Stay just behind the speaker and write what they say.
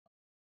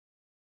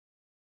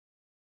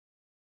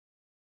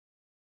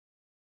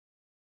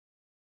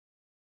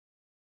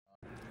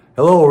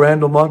Hello,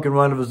 Randall Monk and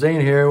Ronna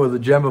Vazane here with a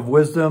gem of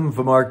wisdom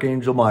from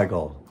Archangel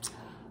Michael.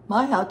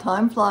 My, how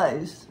time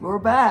flies. We're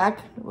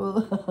back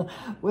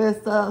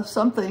with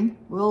something.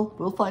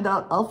 We'll find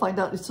out. I'll find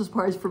out. It's a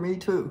surprise for me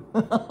too.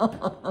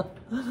 All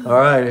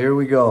right, here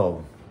we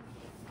go.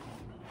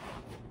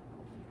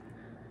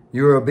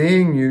 You are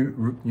being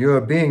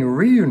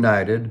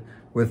reunited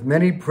with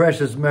many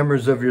precious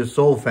members of your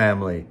soul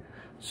family,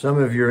 some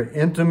of your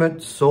intimate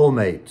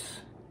soulmates,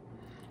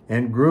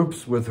 and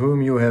groups with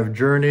whom you have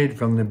journeyed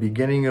from the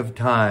beginning of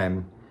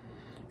time,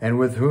 and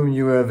with whom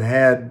you have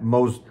had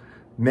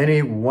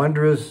many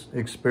wondrous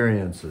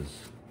experiences.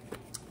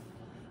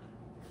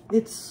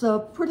 It's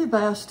pretty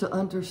vast to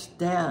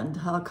understand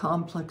how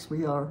complex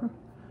we are,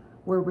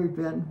 where we've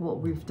been,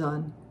 what we've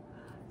done,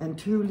 and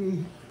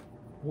truly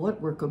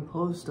what we're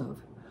composed of.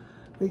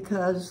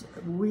 Because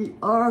we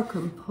are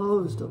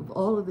composed of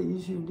all of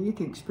these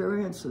unique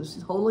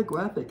experiences,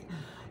 holographic.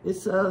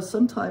 It's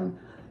sometimes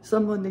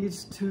someone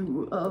needs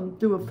to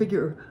do a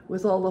figure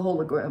with all the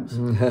holograms.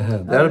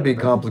 That'd be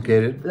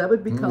complicated. That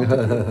would be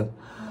complicated.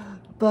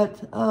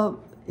 But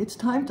it's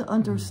time to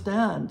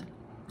understand.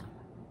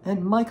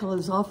 And Michael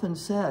has often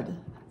said,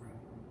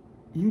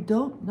 you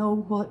don't know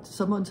what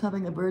someone's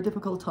having a very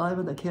difficult time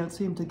and they can't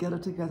seem to get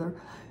it together.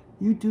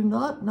 You do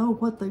not know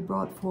what they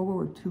brought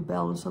forward to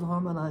balance and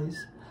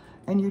harmonize.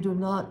 And you do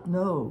not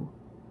know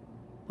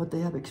what they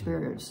have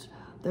experienced.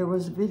 There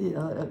was a video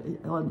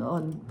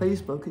on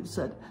Facebook. It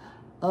said,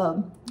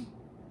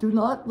 do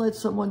not let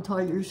someone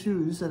tie your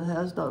shoes that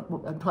has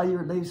not, tie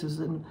your laces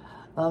in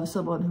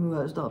someone who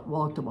has not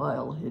walked a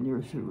mile in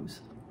your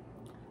shoes.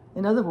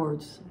 In other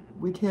words,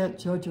 we can't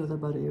judge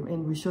everybody,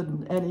 and we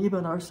shouldn't, and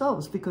even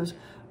ourselves, because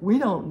we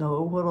don't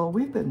know what all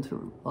we've been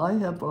through. I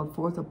have brought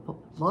forth a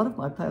lot of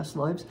my past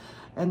lives,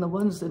 and the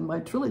ones in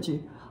my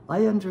trilogy,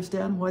 I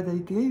understand why they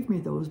gave me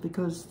those,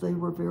 because they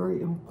were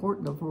very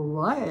important, a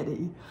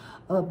variety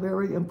of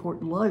very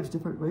important lives,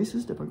 different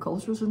races, different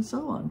cultures, and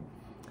so on.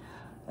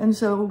 And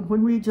so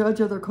when we judge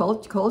other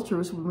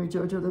cultures, when we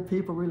judge other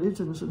people,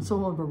 religions, and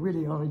so on, we're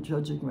really only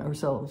judging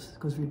ourselves,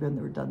 because we've been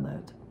there, done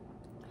that.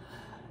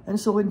 And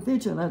so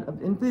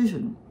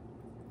envision,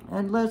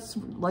 and let's,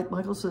 like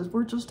Michael says,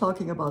 we're just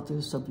talking about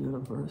this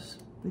sub-universe,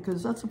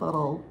 because that's about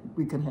all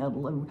we can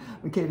handle, and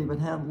we can't even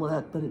handle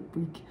that, but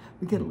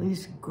we can at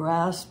least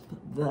grasp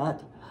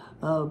that,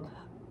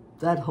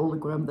 that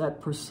hologram,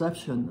 that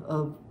perception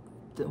of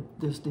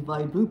this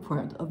divine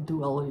blueprint of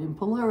duality and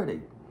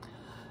polarity.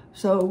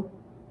 So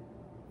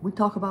we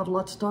talk about a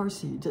lot of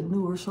starseeds and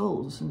newer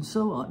souls and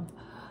so on.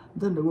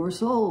 The newer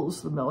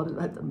souls,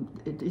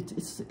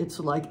 it's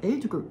like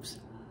age groups.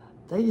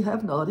 They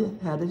have not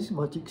had as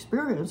much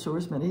experience or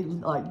as many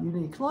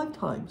unique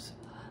lifetimes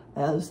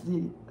as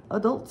the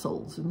adult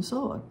souls and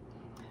so on.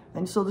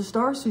 And so the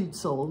starseed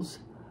souls,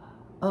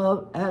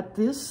 at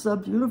this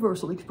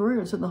sub-universal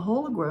experience in the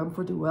hologram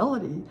for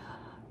duality,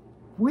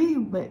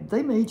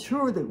 they made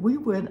sure that we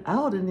went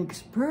out and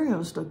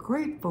experienced a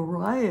great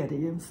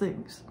variety of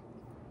things.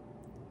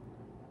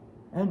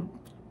 And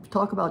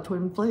talk about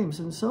twin flames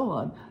and so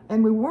on.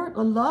 And we weren't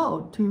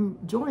allowed to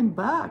join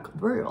back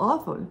very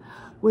often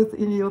with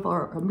any of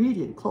our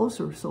immediate,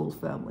 closer soul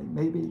family,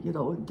 maybe, you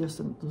know,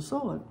 distant and so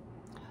on.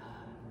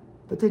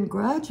 But then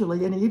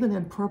gradually, and even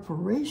in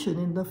preparation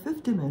in the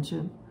 5th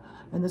dimension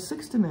and the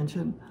 6th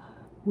dimension,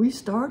 we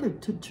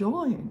started to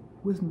join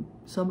with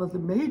some of the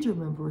major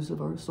members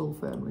of our soul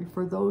family.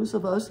 For those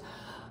of us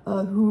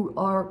who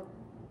are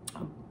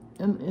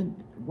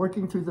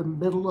working through the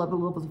middle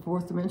level of the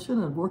 4th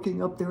dimension and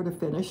working up there to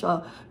finish,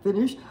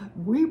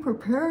 we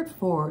prepared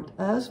for it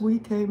as we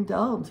came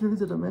down through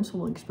the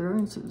dimensional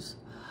experiences.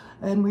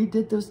 And we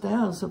did this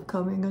dance of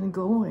coming and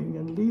going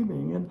and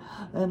leaving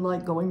and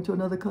like going to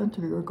another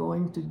country or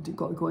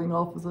going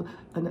off with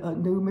a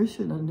new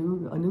mission, a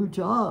new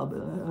job.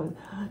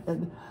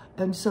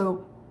 And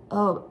so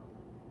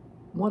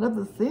one of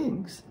the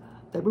things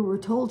that we were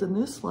told in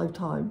this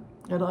lifetime,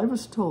 and I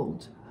was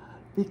told,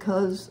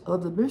 because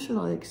of the mission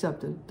I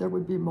accepted, there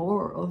would be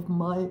more of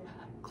my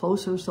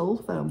closer soul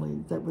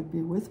family that would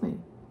be with me.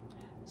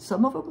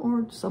 Some of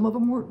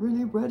them weren't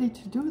really ready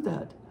to do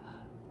that,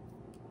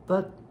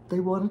 but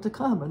they wanted to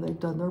come and they've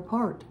done their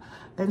part.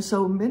 And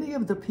so many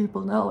of the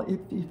people now,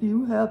 if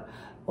you have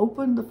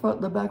opened the front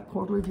and the back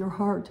portal of your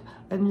heart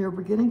and you're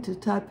beginning to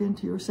tap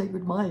into your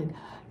sacred mind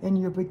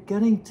and you're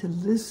beginning to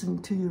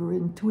listen to your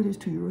intuitive,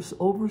 to your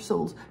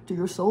oversouls, to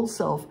your soul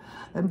self,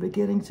 and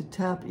beginning to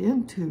tap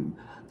into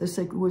the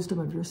sacred wisdom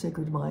of your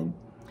sacred mind,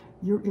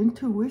 your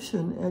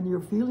intuition and your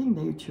feeling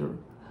nature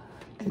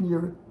and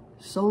your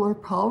solar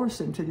power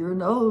center, you're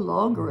no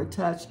longer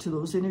attached to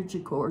those energy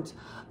cords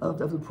of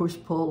the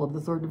push-pull of the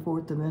 3rd and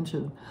 4th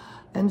dimension.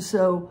 And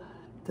so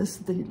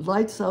the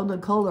light, sound,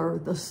 and color,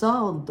 the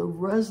sound, the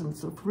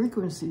resonance, the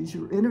frequencies,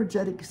 your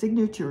energetic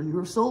signature,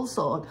 your soul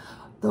song,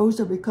 those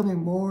are becoming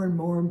more and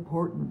more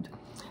important.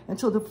 And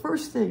so the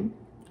first thing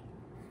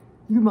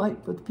you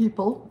might, with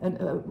people and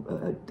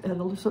at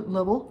a certain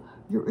level,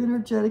 your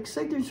energetic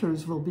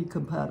signatures will be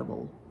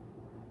compatible.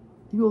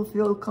 You will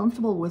feel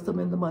comfortable with them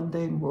in the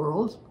mundane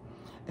world.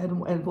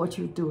 and what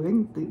you're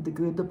doing, the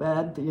good, the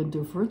bad, the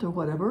indifferent, or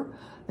whatever,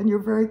 and you're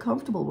very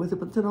comfortable with it.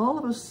 But then all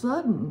of a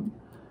sudden,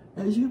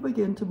 as you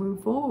begin to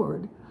move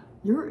forward,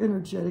 your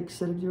energetic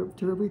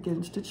signature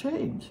begins to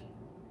change.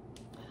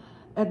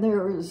 And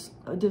there is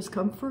a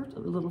discomfort, a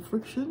little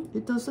friction.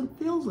 It doesn't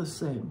feel the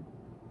same.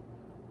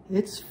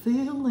 It's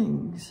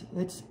feelings,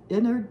 it's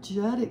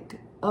energetic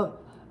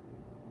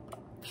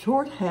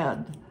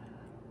shorthand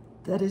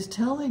that is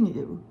telling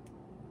you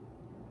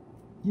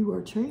you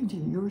are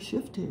changing, you're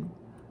shifting.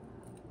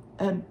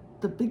 And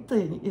the big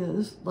thing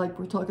is, like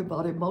we're talking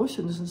about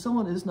emotions and so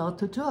on, is not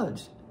to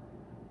judge,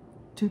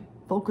 to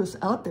focus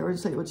out there and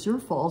say, it's your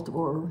fault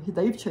or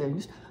they've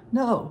changed.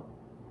 No,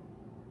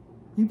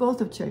 you both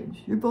have changed.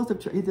 You both have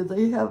changed. Either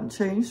they haven't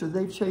changed or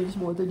they've changed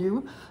more than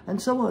you,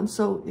 and so on.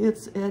 So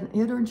it's an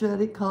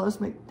energetic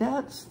cosmic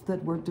dance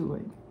that we're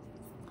doing.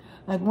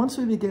 And once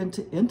we begin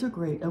to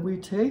integrate and we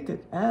take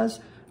it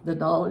as the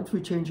knowledge,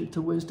 we change it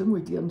to wisdom, we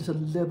begin to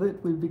live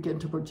it, we begin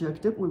to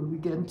project it, we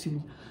begin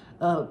to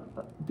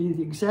be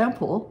the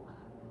example,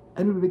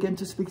 and we begin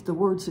to speak the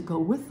words that go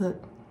with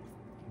it,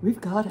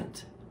 we've got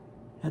it.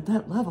 At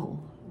that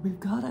level, we've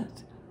got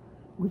it.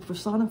 We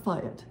personify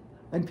it.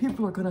 And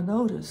people are going to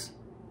notice,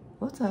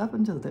 what's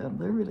happened to them?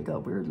 They really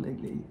got weird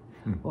lately.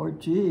 Or,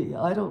 gee,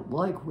 I don't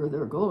like where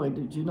they're going.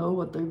 Did you know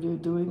what they're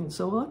doing and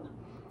so on?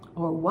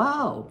 Or,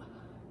 wow,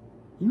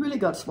 you really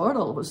got smart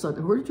all of a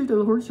sudden. Where did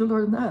you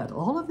learn that?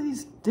 All of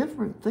these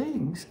different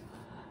things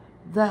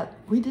that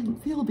we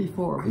didn't feel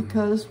before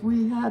because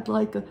we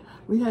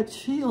had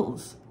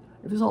shields.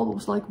 It was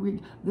almost like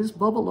this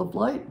bubble of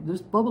light,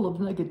 this bubble of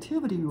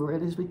negativity we were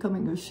in is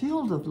becoming a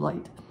shield of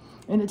light.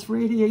 And it's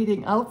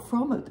radiating out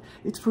from it.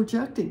 It's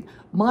projecting.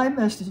 My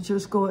message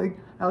is going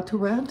out to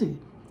Randy.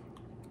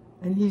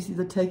 And he's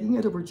either taking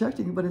it or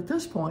projecting it. But at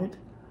this point,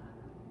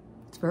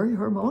 it's very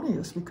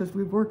harmonious because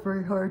we've worked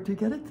very hard to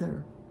get it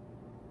there.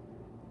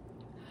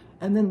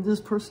 And then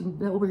this person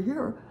over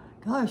here,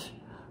 gosh,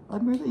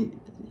 I'm really,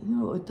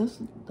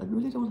 I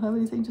really don't have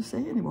anything to say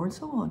anymore, and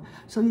so on.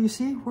 So you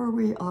see where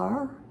we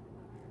are?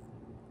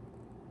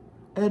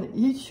 And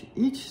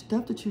each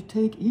step that you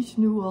take, each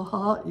new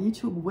aha,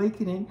 each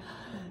awakening,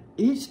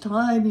 each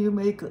time you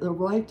make the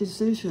right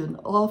decision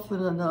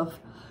often enough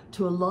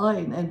to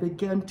align and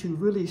begin to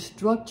really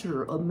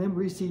structure a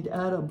memory seed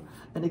atom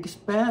and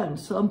expand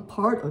some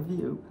part of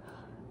you,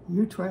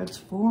 you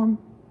transform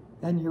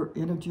and your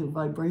energy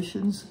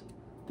vibrations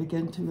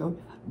begin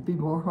to be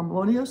more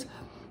harmonious.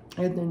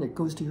 And then it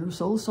goes to your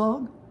soul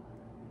song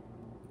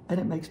and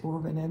it makes more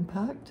of an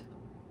impact.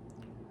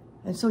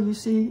 And so you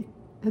see,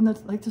 and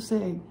that's like to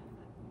say,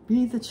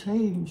 be the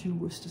change you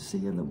wish to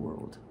see in the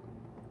world.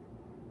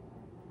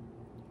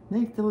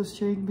 Make those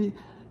changes.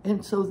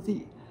 And so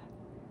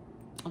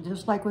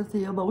just like with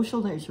the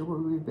emotional nature where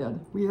we've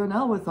been, we are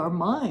now with our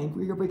mind,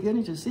 we are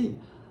beginning to see,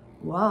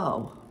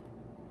 wow,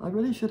 I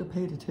really should have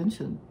paid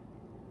attention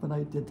when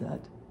I did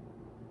that.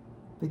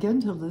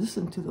 Begin to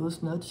listen to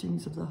those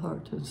nudgings of the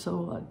heart and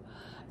so on.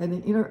 And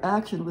the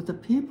interaction with the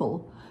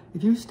people,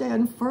 if you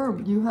stand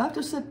firm, you have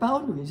to set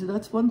boundaries. And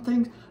that's one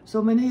thing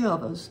so many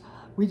of us,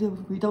 we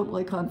don't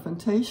like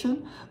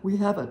confrontation. We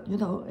haven't,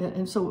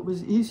 and so it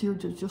was easier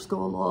to just go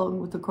along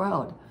with the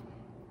crowd.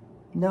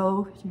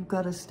 No, you've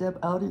got to step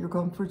out of your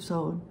comfort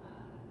zone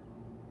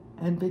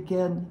and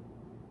begin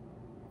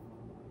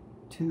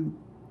to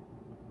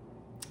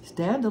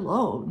stand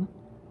alone,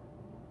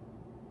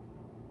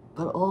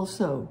 but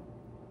also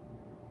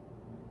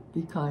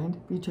be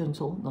kind, be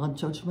gentle,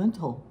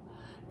 non-judgmental.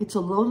 It's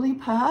a lonely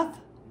path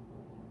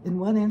in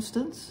one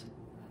instance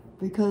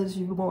because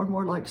you more and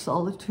more like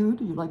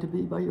solitude. You like to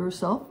be by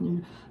yourself and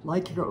you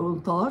like your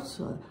own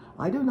thoughts.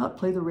 I do not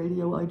play the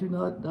radio. I do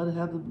not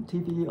have the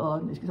TV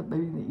on, except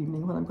maybe in the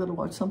evening when I'm going to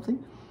watch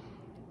something,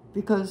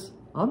 because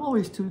I'm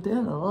always tuned in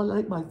and I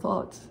like my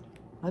thoughts.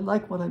 I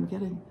like what I'm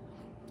getting.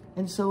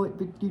 And so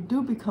you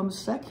do become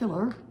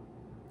secular,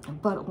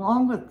 but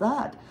along with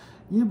that,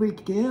 you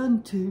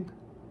begin to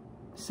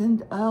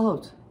send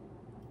out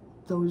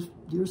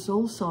your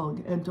soul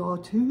song and draw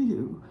to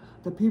you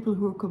the people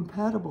who are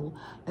compatible,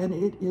 and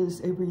it is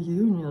a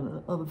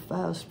reunion of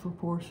vast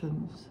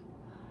proportions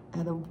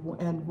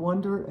and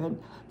wonder,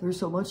 and there's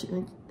so much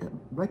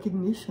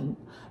recognition.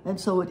 And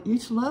so at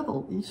each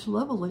level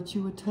that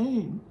you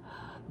attain,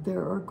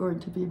 there are going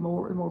to be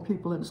more and more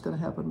people, and it's going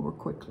to happen more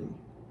quickly.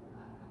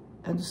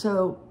 And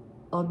so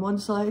on one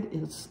side,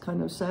 it's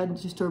kind of sad and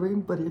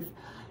disturbing, but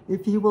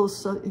if you will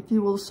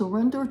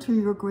surrender to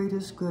your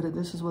greatest good, and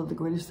this is one of the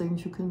greatest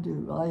things you can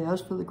do. I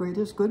ask for the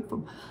greatest good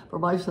for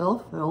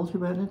myself, all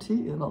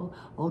humanity, and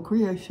all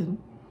creation,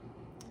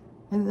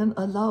 and then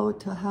allow it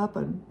to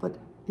happen. But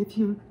if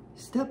you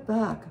step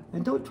back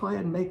and don't try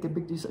and make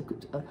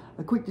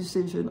a quick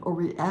decision or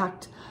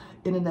react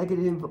in a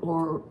negative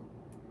or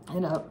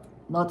in a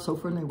not so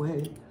friendly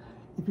way,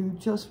 if you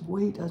just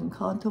wait and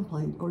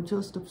contemplate or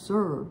just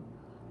observe,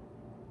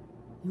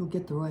 you'll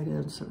get the right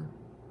answer.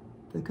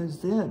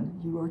 Because then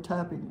you are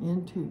tapping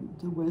into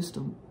the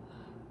wisdom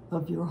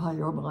of your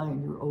higher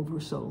mind, your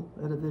oversoul,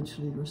 and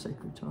eventually your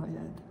sacred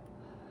triad.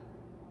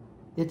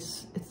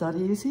 It's not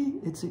easy,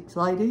 it's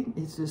exciting,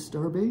 it's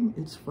disturbing,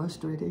 it's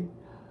frustrating,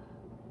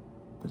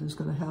 but it's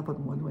going to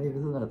happen one way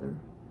or another.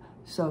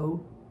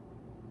 So,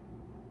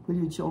 will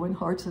you join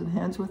hearts and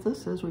hands with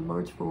us as we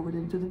march forward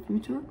into the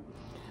future?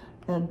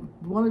 And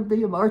want to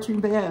be a marching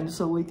band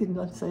so we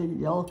can say,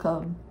 y'all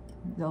come,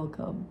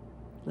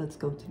 let's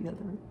go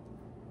together.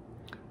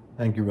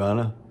 Thank you,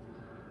 Ronna.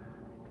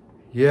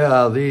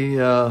 Yeah,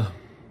 the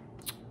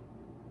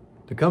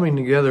coming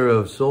together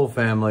of soul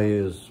family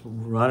is,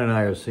 Ron and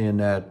I are seeing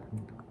that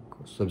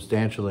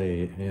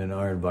substantially in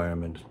our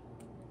environment.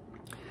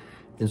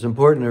 It's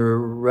important to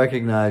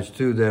recognize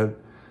too that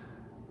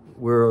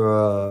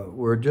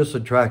we're just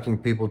attracting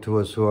people to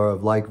us who are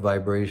of like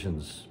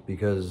vibrations,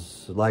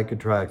 because like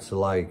attracts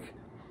alike.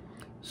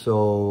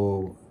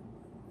 So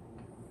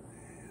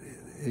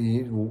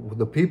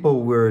the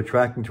people we're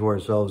attracting to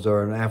ourselves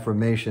are an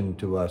affirmation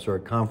to us, or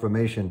a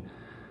confirmation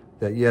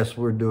that yes,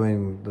 we're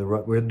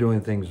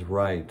doing things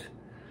right.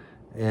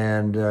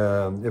 And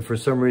if for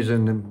some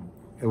reason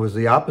it was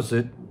the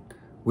opposite,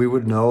 we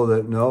would know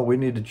that no, we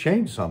need to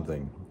change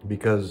something,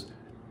 because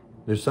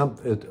there's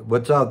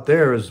what's out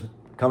there is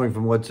coming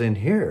from what's in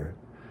here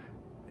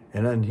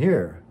and in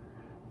here.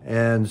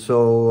 And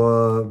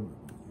so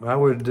I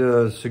would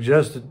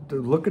suggest to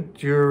look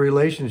at your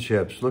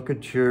relationships, look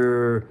at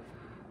your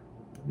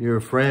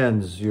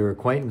friends, your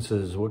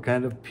acquaintances. What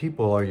kind of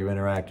people are you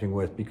interacting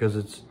with? Because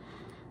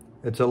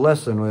it's a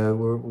lesson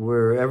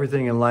where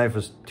everything in life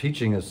is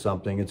teaching us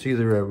something. It's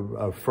either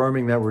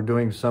affirming that we're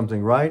doing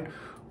something right,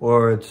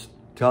 or it's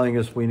telling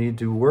us we need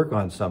to work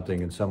on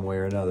something in some way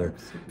or another.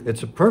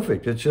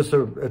 Absolutely. It's just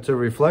it's a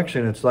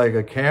reflection. It's like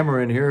a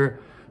camera in here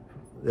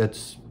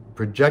that's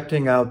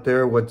projecting out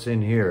there what's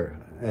in here.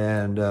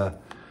 And I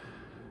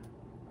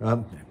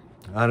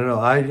don't know,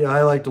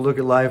 I like to look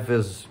at life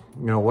as,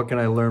 you know, what can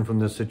I learn from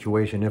this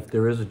situation? If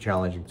there is a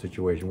challenging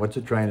situation, what's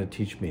it trying to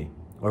teach me?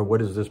 Or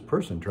what is this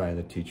person trying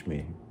to teach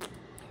me?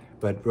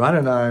 But Ron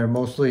and I are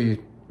mostly,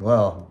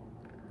 well,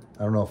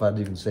 I don't know if I'd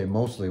even say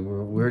mostly,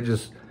 we're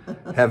just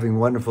having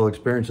wonderful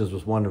experiences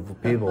with wonderful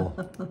people.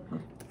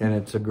 And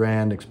it's a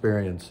grand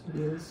experience. It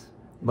is.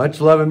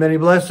 Much love and many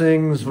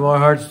blessings from our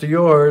hearts to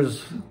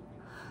yours.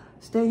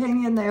 Stay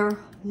hanging in there.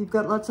 You've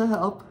got lots of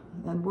help,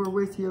 and we're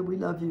with you. We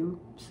love you.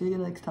 See you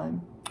next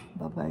time.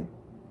 Bye-bye.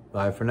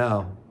 Bye for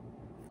now.